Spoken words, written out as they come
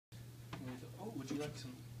Would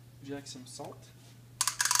you like some salt?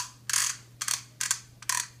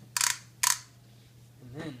 And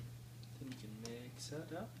then you can mix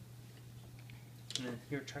it up. And then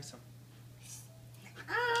here, try some.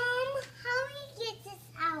 How do you get this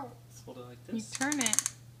out? Just hold it like this. You turn it.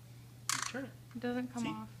 You turn it. It doesn't come See?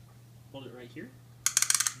 off. Hold it right here.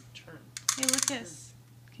 And turn. Hey, Lucas,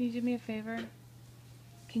 can you do me a favor?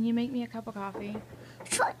 Can you make me a cup of coffee?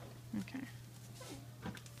 Sure. Okay.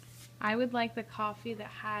 I would like the coffee that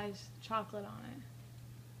has chocolate on it.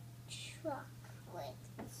 Chocolate.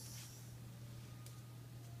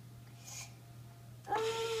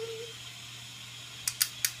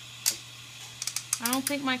 I don't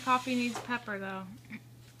think my coffee needs pepper, though.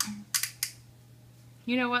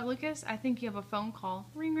 You know what, Lucas? I think you have a phone call.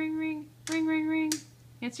 Ring, ring, ring. Ring, ring, ring.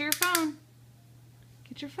 Answer your phone.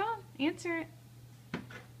 Get your phone. Answer it.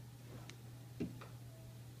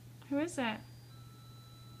 Who is that?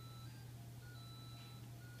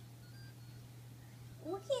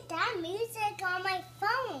 Look at that music on my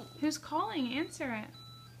phone. Who's calling? Answer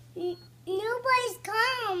it. Nobody's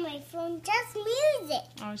calling on my phone, just music.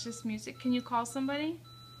 Oh, it's just music. Can you call somebody?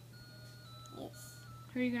 Yes.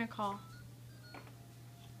 Who are you going to call?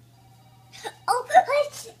 Oh,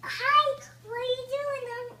 hi. What are you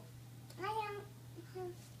doing?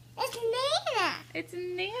 It's Nana. It's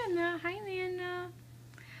Nana. Hi, Nana.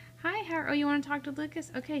 Hi, oh, you want to talk to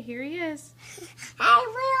Lucas? Okay, here he is. Hey, where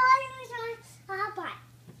are you?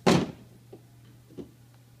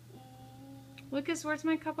 Lucas, where's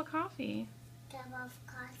my cup of coffee? Cup of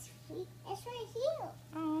coffee. It's right here.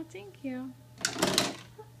 Oh, thank you.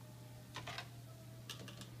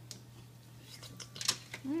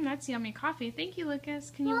 That's yummy coffee. Thank you,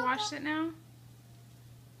 Lucas. Can you wash it now?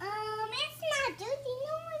 It's not dirty.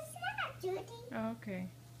 No, it's not dirty. Oh, okay.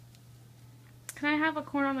 Can I have a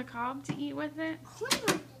corn on the cob to eat with it? Corn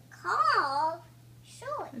on the cob?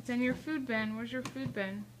 Sure. It's in your food bin. Where's your food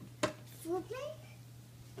bin? Food bin?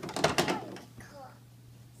 Corn on the cob.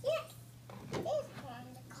 Yes. There's corn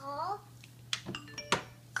on the cob.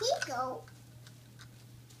 Here you go.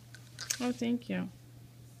 Oh, thank you.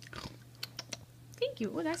 Thank you.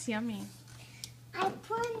 Oh, that's yummy. I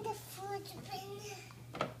put in the food bin.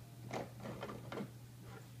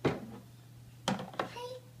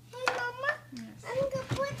 Hey, Mama. Yes. I'm going to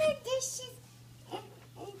put the dishes in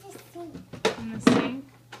the sink. In the sink?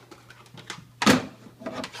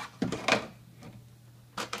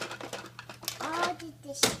 All the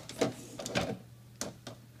dishes.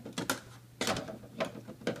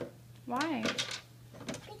 Why?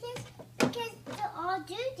 Because they're all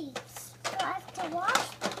dirty. So I have to wash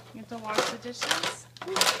them. You have to wash the dishes?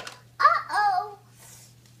 Uh-oh.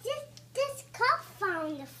 This cup fell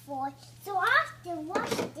on the floor. So I have to wash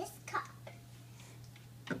this cup.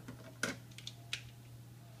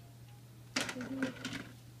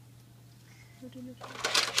 Who did it?